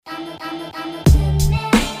Hello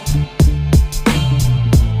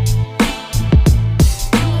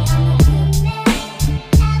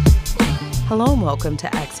and welcome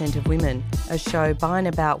to Accent of Women, a show by and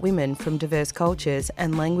about women from diverse cultures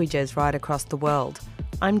and languages right across the world.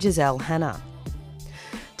 I'm Giselle Hanna.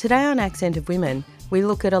 Today on Accent of Women, we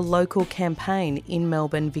look at a local campaign in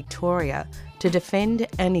Melbourne, Victoria, to defend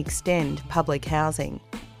and extend public housing.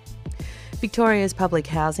 Victoria's public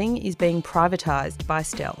housing is being privatised by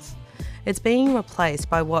stealth. It's being replaced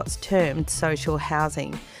by what's termed social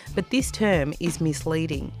housing, but this term is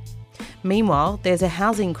misleading. Meanwhile, there's a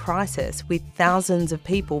housing crisis with thousands of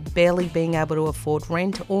people barely being able to afford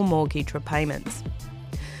rent or mortgage repayments.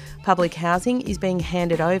 Public housing is being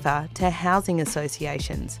handed over to housing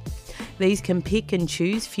associations. These can pick and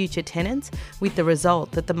choose future tenants, with the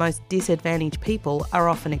result that the most disadvantaged people are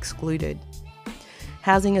often excluded.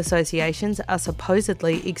 Housing associations are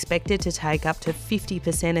supposedly expected to take up to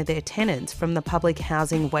 50% of their tenants from the public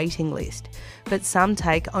housing waiting list, but some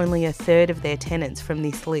take only a third of their tenants from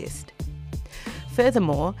this list.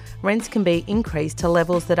 Furthermore, rents can be increased to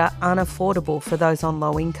levels that are unaffordable for those on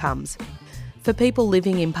low incomes. For people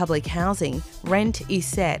living in public housing, rent is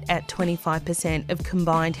set at 25% of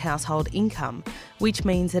combined household income, which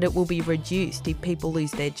means that it will be reduced if people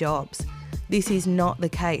lose their jobs. This is not the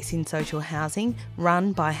case in social housing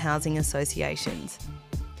run by housing associations.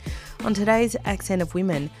 On today's Accent of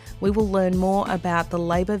Women, we will learn more about the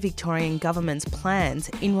Labor Victorian Government's plans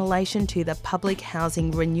in relation to the Public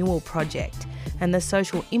Housing Renewal Project and the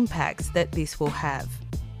social impacts that this will have.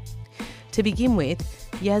 To begin with,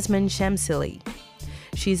 Yasmin Shamsili.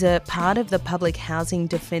 She's a part of the Public Housing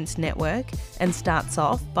Defence Network and starts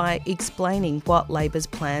off by explaining what Labor's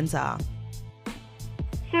plans are.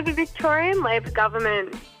 So the Victorian Labor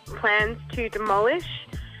government plans to demolish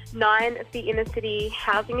 9 of the inner city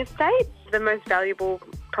housing estates, the most valuable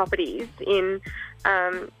properties in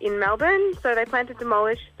Melbourne. So they plan to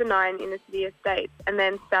demolish the 9 inner city estates and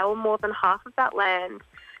then sell more than half of that land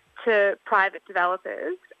to private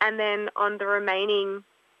developers. And then on the remaining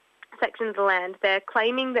sections of the land, they're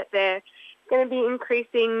claiming that they're going to be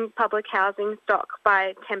increasing public housing stock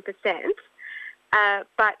by 10%.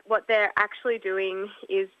 But what they're actually doing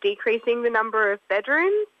is decreasing the number of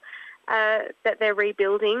bedrooms that they're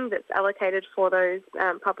rebuilding that's allocated for those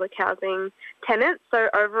public housing tenants. So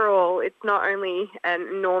overall, it's not only an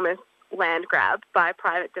enormous land grab by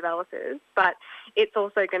private developers, but it's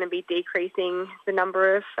also going to be decreasing the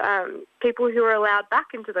number of people who are allowed back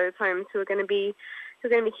into those homes who are going to be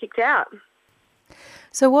kicked out.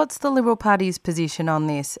 So what's the Liberal Party's position on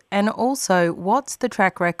this? And also, what's the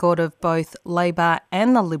track record of both Labor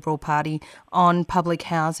and the Liberal Party on public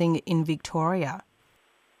housing in Victoria?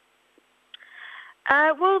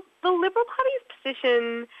 Well, the Liberal Party's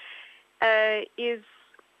position is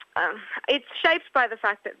it's shaped by the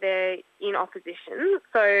fact that they're in opposition.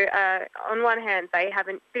 So on one hand, they have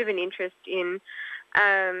a bit of an interest in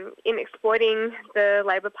exploiting the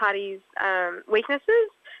Labor Party's weaknesses,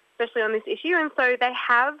 especially on this issue, and so they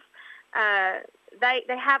have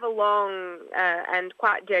a long and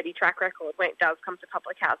quite dirty track record when it does come to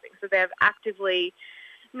public housing. So they've actively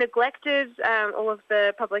neglected all of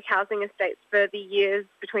the public housing estates for the years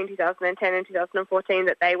between 2010 and 2014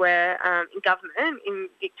 that they were in government in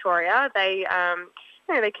Victoria. They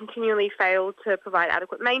continually failed to provide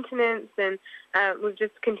adequate maintenance, and we've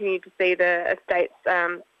just continued to see the estates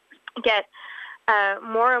get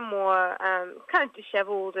more and more kind of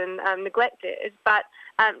dishevelled and neglected. But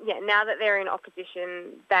now that they're in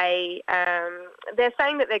opposition, they're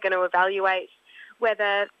saying that they're going to evaluate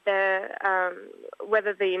whether the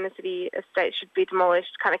inner city estate should be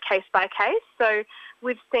demolished, kind of case by case. So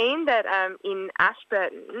we've seen that in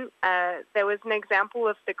Ashburton, there was an example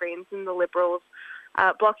of the Greens and the Liberals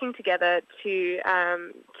blocking together to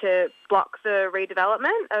block the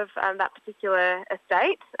redevelopment of that particular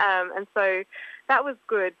estate, and so that was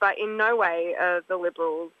good. But in no way are the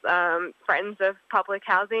Liberals friends of public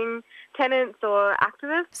housing tenants or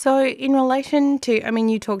activists. So in relation to,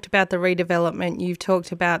 you talked about the redevelopment, you've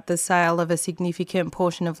talked about the sale of a significant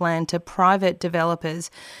portion of land to private developers,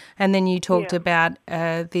 and then you talked about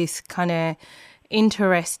this kind of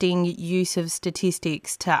interesting use of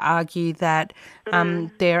statistics to argue that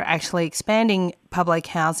they're actually expanding public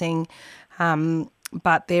housing,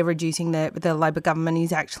 but they're reducing the Labor government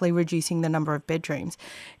is actually reducing the number of bedrooms.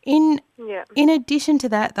 In addition to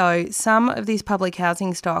that, though, some of this public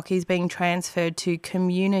housing stock is being transferred to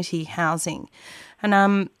community housing.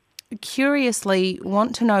 And curiously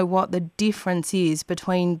want to know what the difference is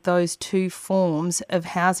between those two forms of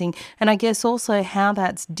housing, and I guess also how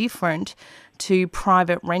that's different to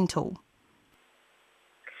private rental.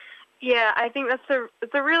 Yeah, I think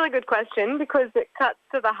it's a really good question because it cuts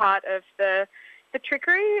to the heart of the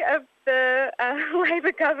trickery of the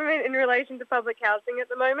Labor government in relation to public housing at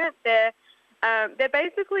the moment. They're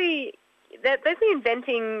basically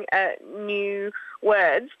inventing new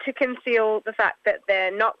words to conceal the fact that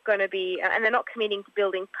they're not going to be, and they're not committing to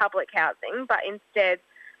building public housing, but instead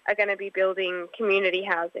are going to be building community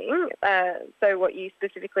housing. So what you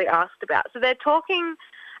specifically asked about. So they're talking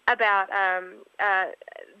about,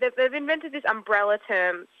 they've invented this umbrella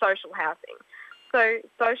term, social housing. So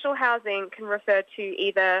social housing can refer to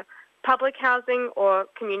either public housing or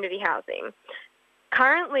community housing.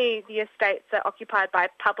 Currently, the estates are occupied by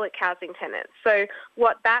public housing tenants. So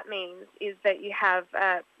what that means is that you have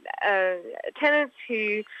tenants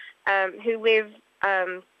who live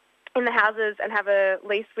in the houses and have a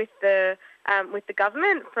lease with the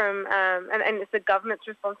government and it's the government's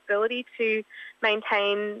responsibility to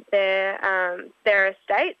maintain their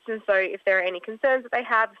estates. And so if there are any concerns that they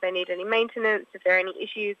have, if they need any maintenance, if there are any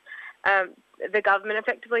issues, the government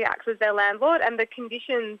effectively acts as their landlord, and the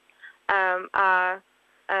conditions are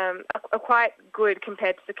quite good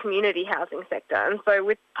compared to the community housing sector. And so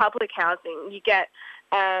with public housing, you get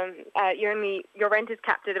your rent is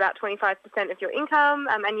capped at about 25% of your income,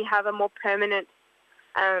 and you have a more permanent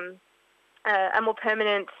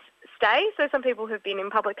stay. So some people have been in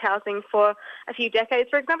public housing for a few decades,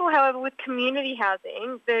 for example. However, with community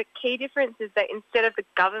housing, the key difference is that instead of the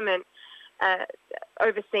government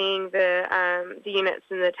overseeing the units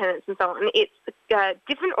and the tenants and so on, it's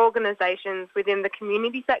different organisations within the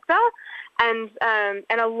community sector, and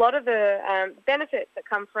a lot of the benefits that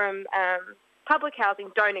come from public housing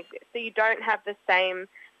don't exist. So you don't have the same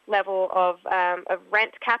level of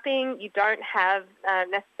rent capping. You don't have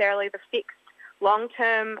necessarily the fixed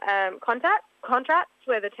long-term contracts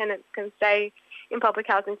where the tenants can stay in public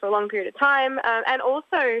housing for a long period of time, and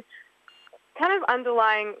also kind of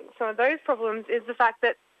underlying some of those problems is the fact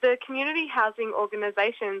that the community housing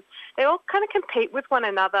organisations, they all kind of compete with one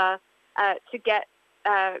another to get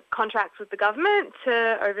contracts with the government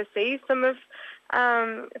to oversee some of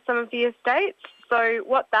the estates. So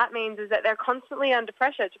what that means is that they're constantly under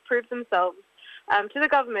pressure to prove themselves to the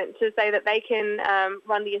government, to say that they can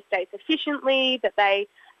run the estates efficiently, that they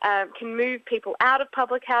can move people out of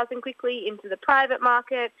public housing quickly into the private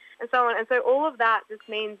market, and so on. And so all of that just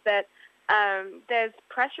means that there's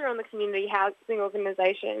pressure on the community housing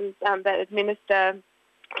organisations that administer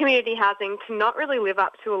community housing to not really live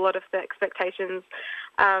up to a lot of the expectations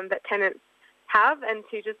that tenants have, and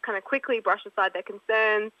to just kind of quickly brush aside their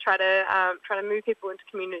concerns, try to move people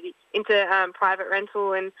into private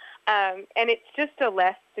rental, and it's just a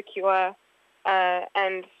less secure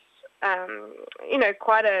and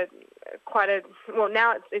quite a well,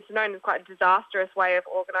 now it's known as quite a disastrous way of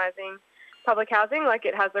organising public housing. Like,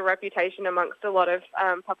 it has a reputation amongst a lot of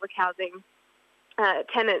public housing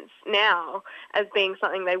tenants now as being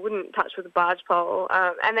something they wouldn't touch with a barge pole,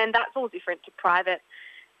 and then that's all different to private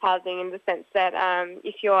housing in the sense that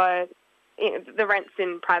if the rents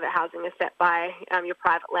in private housing are set by your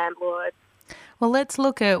private landlord. Well, let's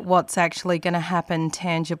look at what's actually going to happen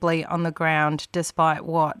tangibly on the ground, despite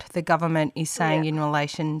what the government is saying in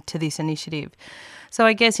relation to this initiative. So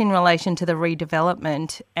I guess in relation to the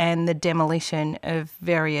redevelopment and the demolition of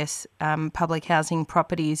various public housing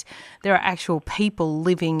properties, there are actual people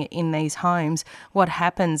living in these homes. What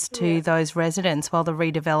happens to those residents while the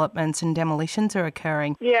redevelopments and demolitions are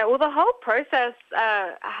occurring? Yeah, well, the whole process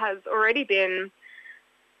has already been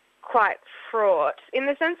quite fraught in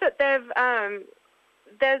the sense that there's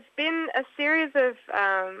been a series of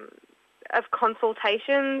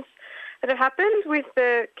consultations that have happened with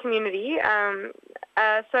the community.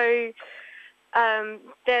 There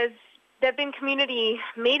have been community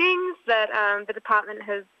meetings that the department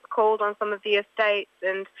has called on some of the estates,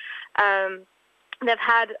 and they've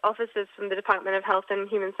had officers from the Department of Health and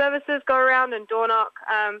Human Services go around and door knock.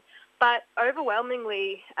 But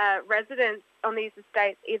overwhelmingly, residents on these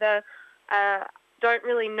estates either don't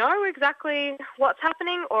really know exactly what's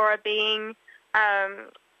happening, or are being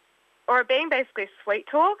basically sweet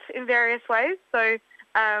talked in various ways. So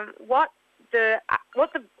what the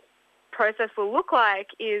process will look like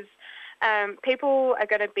is people are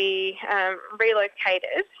going to be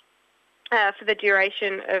relocated for the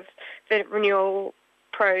duration of the renewal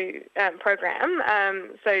program,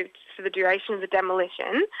 so for the duration of the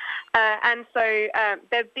demolition. And so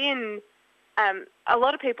there've been a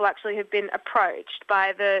lot of people actually have been approached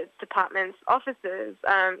by the department's officers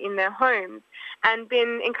in their homes and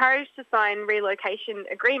been encouraged to sign relocation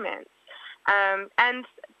agreements. And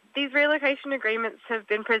these relocation agreements have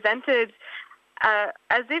been presented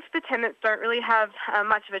as if the tenants don't really have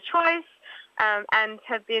much of a choice and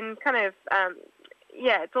have been kind of,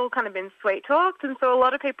 it's all kind of been sweet talked. And so a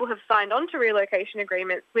lot of people have signed on to relocation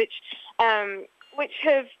agreements, which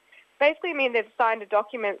have basically mean they've signed a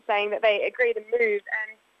document saying that they agree to move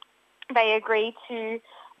and they agree to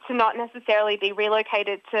not necessarily be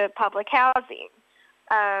relocated to public housing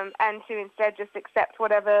and to instead just accept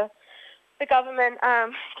whatever the government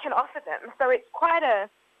can offer them. So it's quite a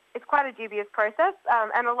dubious process,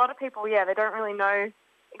 and a lot of people, they don't really know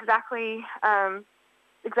exactly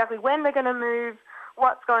when they're going to move,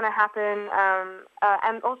 what's going to happen,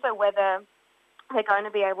 and also whether they're going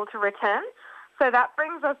to be able to return. So that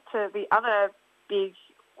brings us to the other big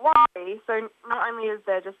worry. So not only is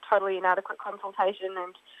there just totally inadequate consultation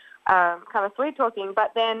and kind of sweet talking,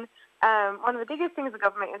 but then one of the biggest things the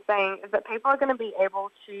government is saying is that people are going to be able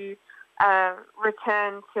to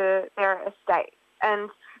return to their estates. And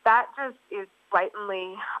that just is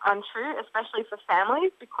blatantly untrue, especially for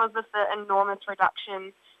families, because of the enormous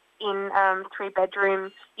reduction in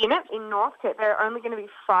 3-bedroom units. In Northcote, there are only going to be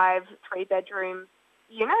 5 3-bedroom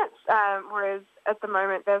units, whereas at the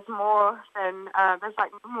moment there's more than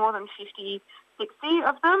 50, 60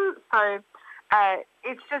 of them. So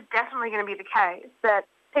it's just definitely going to be the case that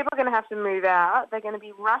people are going to have to move out. They're going to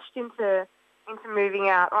be rushed into moving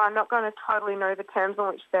out, or I'm not going to totally know the terms on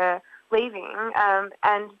which they're leaving,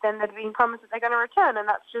 and then they're being promised that they're going to return, and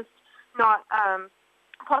that's just not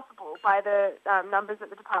possible by the numbers that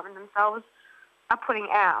the department themselves are putting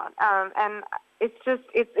out. And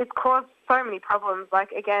it's caused so many problems.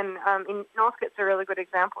 Like, again, in Northcote's a really good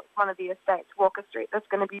example. It's one of the estates, Walker Street, that's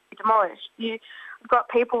going to be demolished. You've got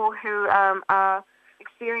people who are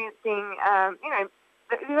experiencing,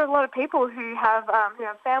 there's a lot of people who have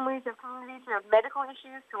families, who have communities, who have medical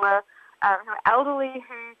issues, who are elderly,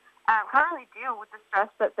 who can't really deal with the stress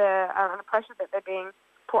that they're and the pressure that they're being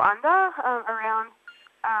put under around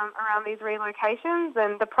these relocations,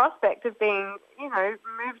 and the prospect of being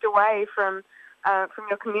moved away from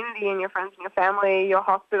your community and your friends and your family, your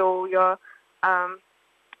hospital, your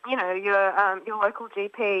local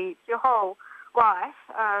GP, your whole life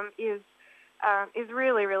is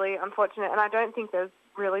really, really unfortunate. And I don't think there's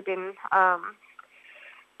really been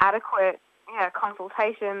adequate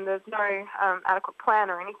consultation. There's no adequate plan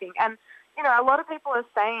or anything. And a lot of people are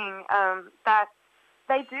saying that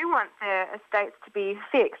they do want their estates to be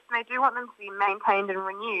fixed, and they do want them to be maintained and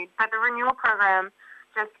renewed, but the renewal program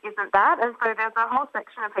just isn't that. And so there's a whole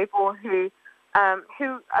section of people who are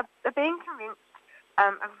being convinced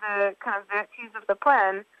of the kind of virtues of the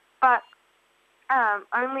plan, but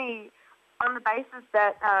only on the basis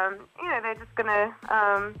that they're just going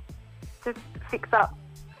to just fix up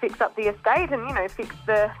the estate and fix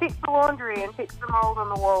the laundry and fix the mould on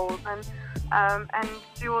the walls and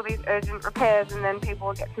do all these urgent repairs, and then people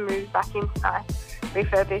will get to move back into nice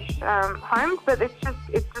refurbished homes. But it's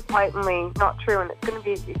just blatantly not true, and it's going to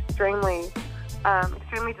be extremely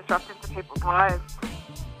disruptive to people's lives.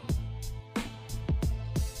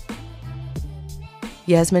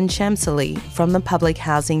 Yasmin Shamsali from the Public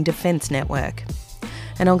Housing Defence Network.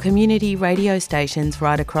 And on community radio stations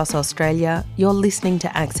right across Australia, you're listening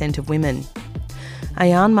to Accent of Women.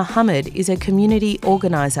 Ayan Mohammed is a community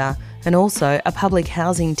organiser and also a public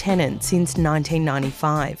housing tenant since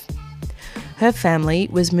 1995. Her family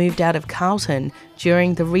was moved out of Carlton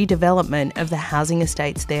during the redevelopment of the housing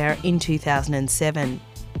estates there in 2007.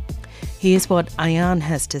 Here's what Ayan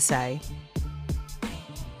has to say.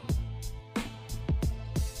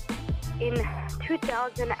 In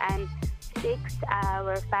 2006,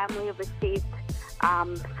 our family received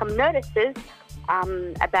some notices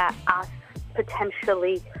about us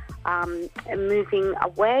potentially moving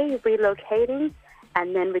away, relocating,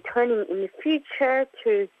 and then returning in the future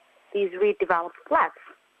to these redeveloped flats.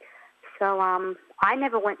 So I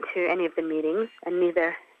never went to any of the meetings, and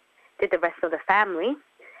neither did the rest of the family.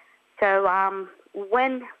 So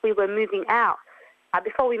when we were moving out,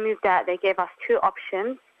 before we moved out, they gave us 2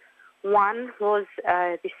 options. One was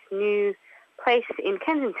this new place in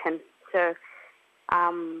Kensington. So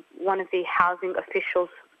one of the housing officials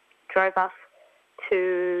drove us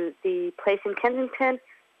to the place in Kensington.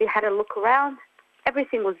 We had a look around.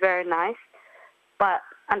 Everything was very nice. But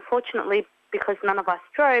unfortunately, because none of us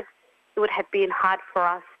drove, it would have been hard for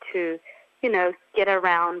us to, get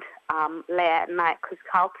around late at night, because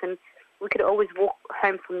Carlton, we could always walk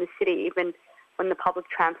home from the city even when public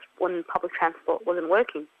transport wasn't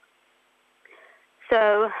working.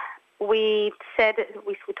 So we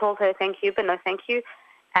told her thank you, but no thank you,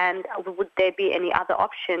 and would there be any other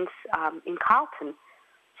options in Carlton?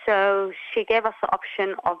 So she gave us the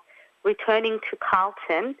option of returning to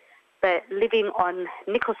Carlton but living on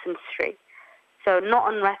Nicholson Street. So not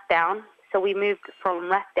on Rathdown. So we moved from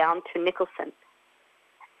Rathdown to Nicholson.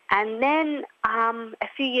 And then a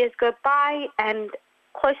few years go by, and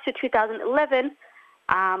close to 2011,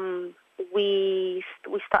 we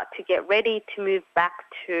start to get ready to move back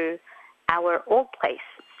to our old place.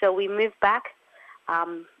 So we moved back.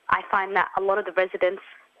 I find that a lot of the residents,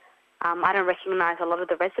 I don't recognise a lot of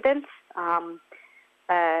the residents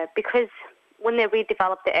because when they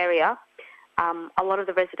redeveloped the area, a lot of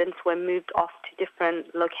the residents were moved off to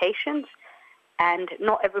different locations, and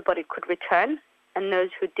not everybody could return. And those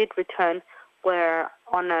who did return were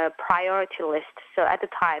on a priority list. So at the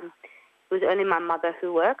time, it was only my mother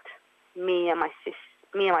who worked. Me and my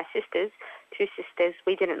sisters, 2 sisters,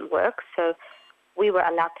 we didn't work, so we were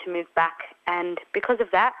allowed to move back. And because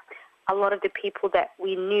of that, a lot of the people that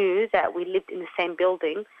we knew that we lived in the same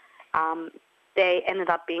building, they ended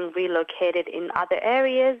up being relocated in other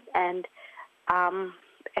areas, and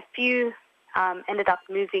a few ended up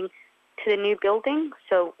moving to the new building.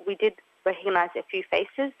 So we did recognize a few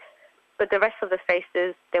faces, but the rest of the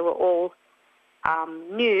faces, they were all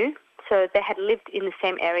new. So they had lived in the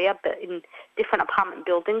same area but in different apartment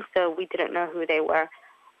buildings, so we didn't know who they were.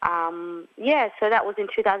 So that was in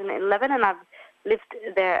 2011, and I've lived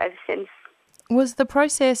there ever since. Was the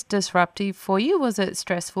process disruptive for you? Was it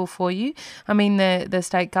stressful for you? I mean, the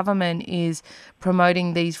state government is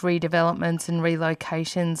promoting these redevelopments and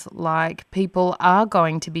relocations like people are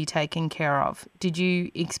going to be taken care of. Did you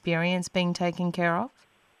experience being taken care of?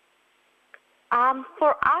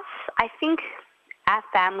 For us, I think our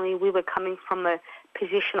family, we were coming from a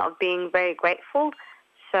position of being very grateful.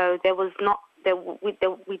 So there was not,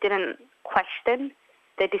 we didn't question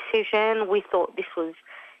the decision. We thought this was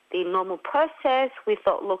the normal process. We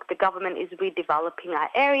thought, look, the government is redeveloping our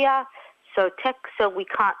area, so we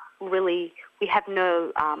can't really, we have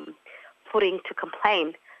no footing to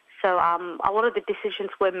complain. So a lot of the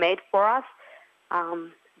decisions were made for us.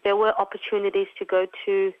 There were opportunities to go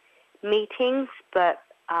to meetings, but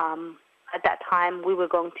at that time we were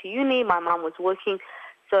going to uni, my mum was working,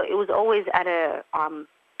 so it was always at a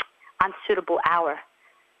unsuitable hour.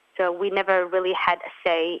 So we never really had a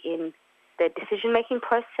say in the decision-making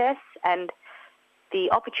process, and the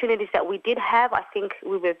opportunities that we did have, I think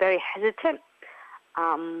we were very hesitant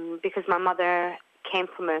because my mother came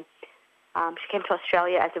from she came to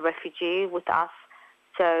Australia as a refugee with us,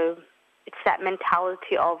 so it's that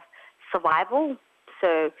mentality of survival.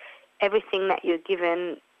 So everything that you're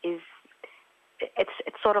given it's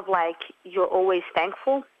sort of like you're always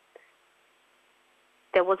thankful.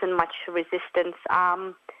 There wasn't much resistance.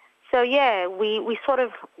 So yeah, we sort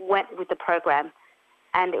of went with the program,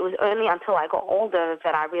 and it was only until I got older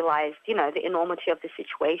that I realised, the enormity of the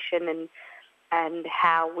situation and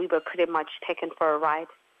how we were pretty much taken for a ride.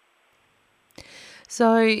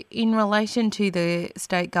 So in relation to the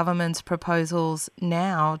state government's proposals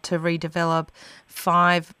now to redevelop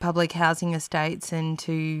 5 public housing estates and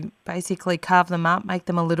to basically carve them up, make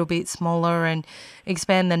them a little bit smaller and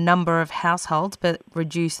expand the number of households but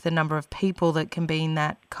reduce the number of people that can be in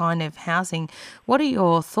that kind of housing, what are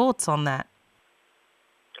your thoughts on that?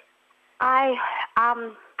 I'm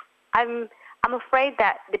afraid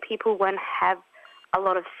that the people won't have a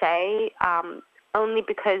lot of say, only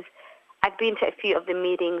because I've been to a few of the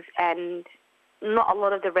meetings and not a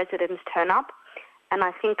lot of the residents turn up. And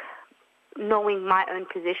I think, knowing my own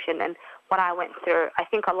position and what I went through, I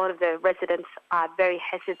think a lot of the residents are very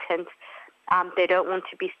hesitant. They don't want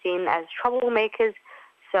to be seen as troublemakers.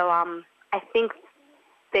 So I think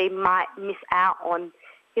they might miss out on,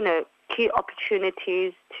 key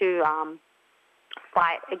opportunities to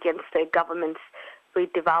fight against the government's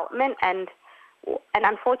redevelopment. And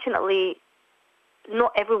unfortunately,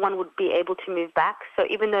 not everyone would be able to move back. So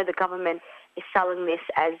even though the government is selling this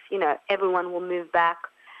as, everyone will move back,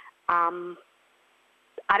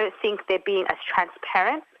 I don't think they're being as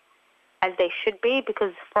transparent as they should be,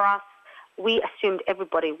 because for us, we assumed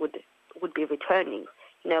everybody would be returning.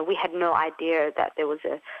 We had no idea that there was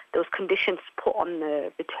conditions put on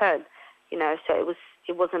the return. So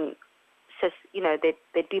it wasn't just,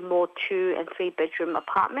 there'd be more 2 and 3 bedroom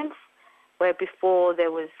apartments, where before there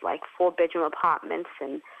was like 4-bedroom apartments,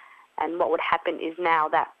 and what would happen is now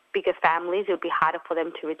that bigger families, it would be harder for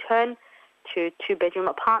them to return to 2-bedroom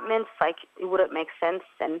apartments. Like, it wouldn't make sense.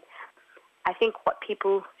 And I think what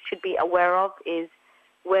people should be aware of is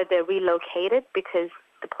where they're relocated, because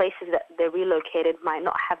the places that they're relocated might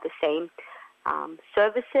not have the same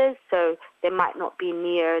services, so they might not be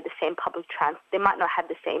near the same they might not have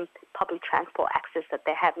the same public transport access that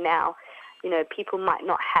they have now. People might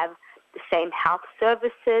not have the same health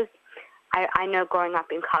services. I know growing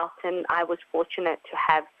up in Carlton, I was fortunate to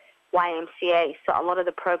have YMCA. So a lot of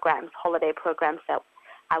the programs, holiday programs that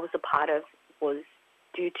I was a part of was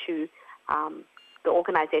due to the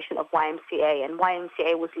organisation of YMCA. And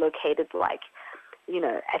YMCA was located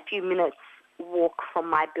a few minutes walk from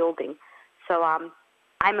my building. So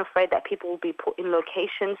I'm afraid that people will be put in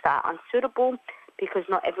locations that are unsuitable because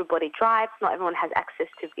not everybody drives, not everyone has access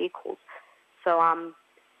to vehicles. So I'm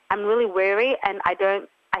really wary, and I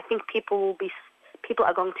think people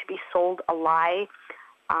are going to be sold a lie,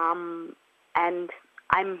 and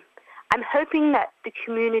I'm hoping that the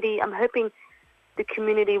community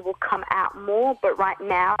will come out more. But right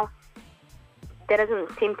now, there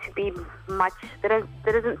doesn't seem to be much. There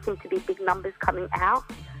doesn't seem to be big numbers coming out,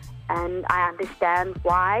 and I understand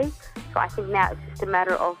why. So I think now it's just a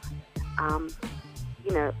matter of,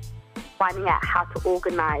 finding out how to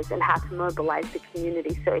organise and how to mobilise the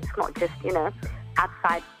community. So it's not just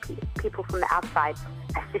outside people from the outside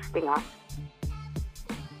assisting us.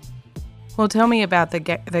 Well, tell me about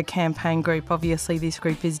the campaign group. Obviously, this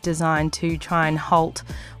group is designed to try and halt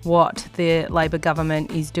what the Labor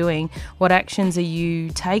government is doing. What actions are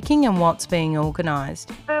you taking and what's being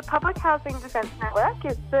organised? The Public Housing Defence Network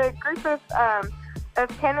is a group of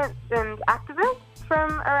tenants and activists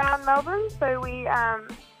from around Melbourne. So we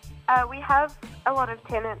have a lot of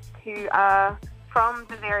tenants who are from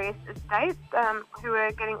the various estates who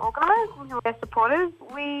are getting organised and who are their supporters.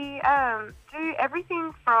 We do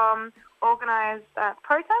everything from organised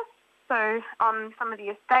protests, so on some of the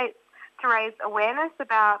estates, to raise awareness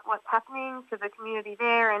about what's happening to the community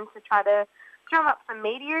there and to try to drum up some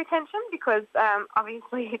media attention, because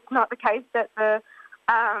obviously it's not the case that the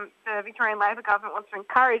Victorian Labor government wants to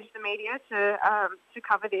encourage the media to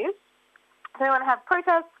cover this. So we want to have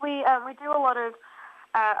protests. We do a lot of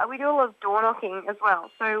door knocking as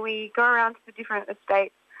well. So we go around to the different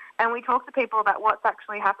estates and we talk to people about what's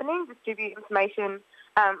actually happening, distribute information,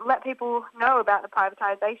 let people know about the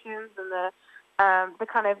privatisations and the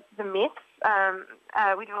kind of the myths.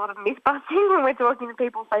 We do a lot of myth busting when we're talking to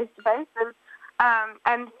people face to face,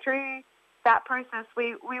 and through that process,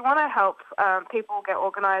 we want to help people get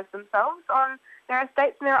organised themselves on their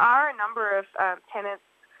estates. And there are a number of tenants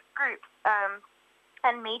groups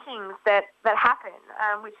and meetings that happen,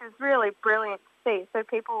 which is really brilliant to see. So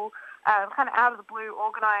people kind of out of the blue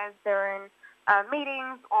organise their own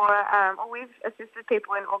meetings, or we've assisted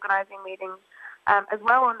people in organising meetings as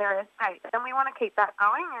well on their estates. And we want to keep that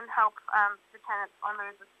going and help the tenants on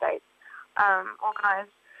those estates organise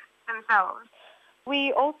themselves.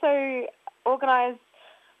 We also organise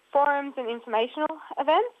forums and informational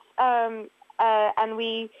events, and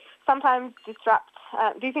we sometimes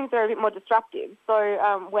do things that are a bit more disruptive.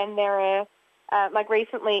 So when there are, like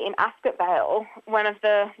recently in Ascot Vale, one of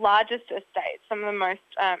the largest estates, some of the most,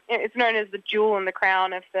 it's known as the jewel in the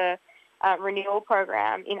crown of the renewal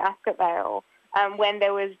program in Ascot Vale, when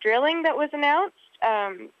there was drilling that was announced,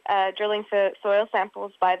 drilling for soil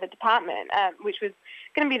samples by the department, which was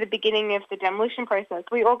going to be the beginning of the demolition process.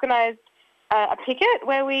 We organised a picket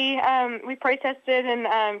where we protested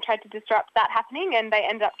and tried to disrupt that happening, and they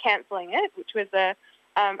ended up cancelling it, which was a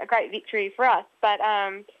great victory for us. But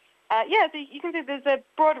so you can see there's a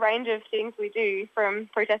broad range of things we do, from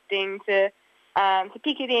protesting to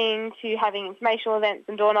picketing to having informational events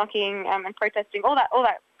and door knocking and protesting, all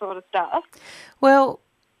that sort of stuff. Well,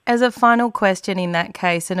 as a final question in that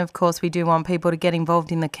case, and of course we do want people to get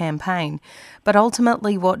involved in the campaign, but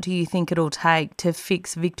ultimately what do you think it'll take to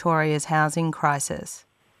fix Victoria's housing crisis?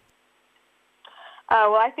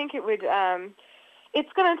 Well, I think it would.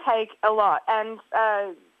 It's going to take a lot, and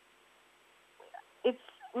it's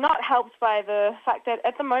not helped by the fact that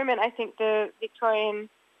at the moment I think the Victorian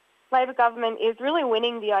Labor government is really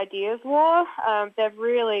winning the ideas war. They've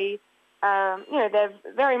really,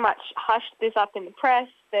 they've very much hushed this up in the press.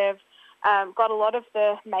 They've got a lot of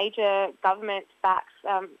the major government-backed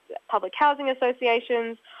public housing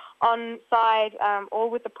associations on side, all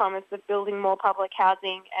with the promise of building more public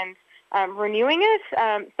housing and renewing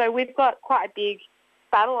it. So we've got quite a big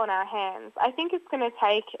battle on our hands. I think it's going to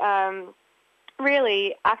take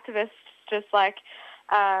really activists just like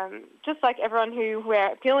everyone who we're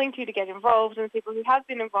appealing to get involved, and people who have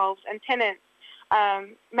been involved, and tenants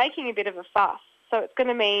making a bit of a fuss. So it's going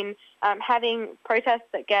to mean having protests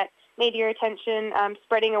that get media attention,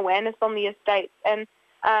 spreading awareness on the estates, and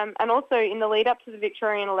also in the lead up to the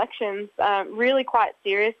Victorian elections, really quite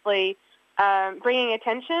seriously bringing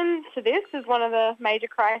attention to this as one of the major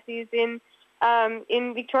crises in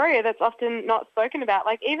Victoria that's often not spoken about.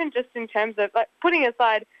 Like, even just in terms of putting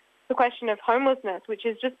aside the question of homelessness, which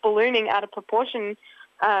is just ballooning out of proportion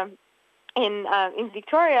in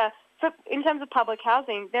Victoria, in terms of public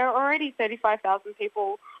housing, there are already 35,000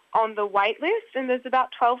 people on the wait list, and there's about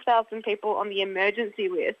 12,000 people on the emergency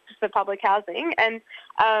list for public housing. And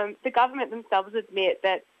the government themselves admit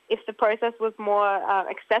that if the process was more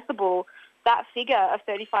accessible, that figure of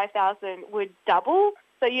 35,000 would double.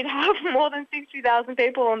 So you'd have more than 60,000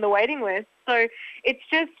 people on the waiting list. So it's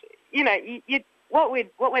just, what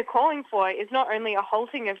we're calling for is not only a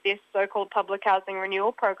halting of this so-called public housing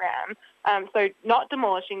renewal program, so not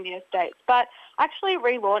demolishing the estates, but actually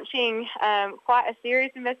relaunching quite a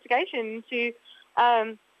serious investigation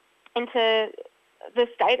into the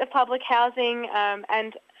state of public housing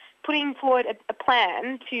and putting forward a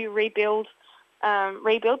plan to rebuild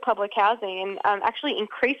public housing and actually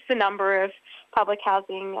increase the number of public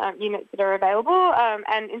housing units that are available,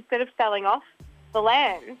 and instead of selling off the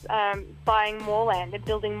land, buying more land and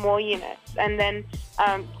building more units, and then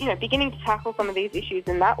beginning to tackle some of these issues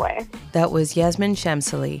in that way. That was Yasmin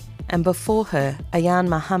Shamsali, and before her, Ayan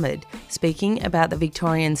Mohammed, speaking about the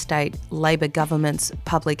Victorian State Labor Government's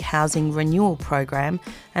public housing renewal program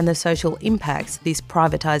and the social impacts this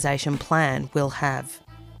privatisation plan will have.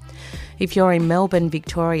 If you're in Melbourne,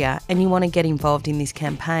 Victoria, and you want to get involved in this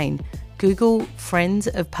campaign, Google Friends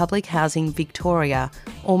of Public Housing Victoria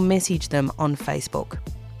or message them on Facebook.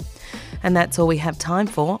 And that's all we have time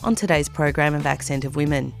for on today's program of Accent of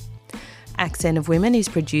Women. Accent of Women is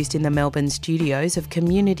produced in the Melbourne studios of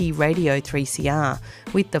Community Radio 3CR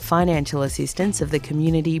with the financial assistance of the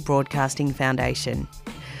Community Broadcasting Foundation.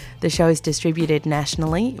 The show is distributed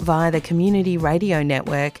nationally via the Community Radio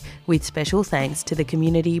Network with special thanks to the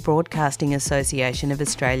Community Broadcasting Association of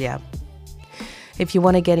Australia. If you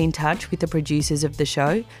want to get in touch with the producers of the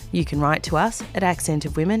show, you can write to us at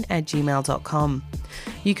accentofwomen@gmail.com.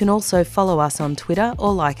 You can also follow us on Twitter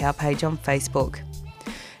or like our page on Facebook.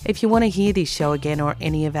 If you want to hear this show again or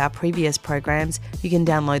any of our previous programs, you can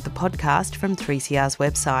download the podcast from 3CR's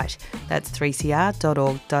website. That's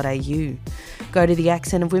 3cr.org.au. Go to the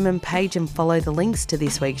Accent of Women page and follow the links to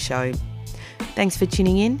this week's show. Thanks for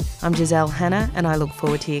tuning in. I'm Giselle Hanna, and I look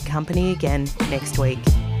forward to your company again next week.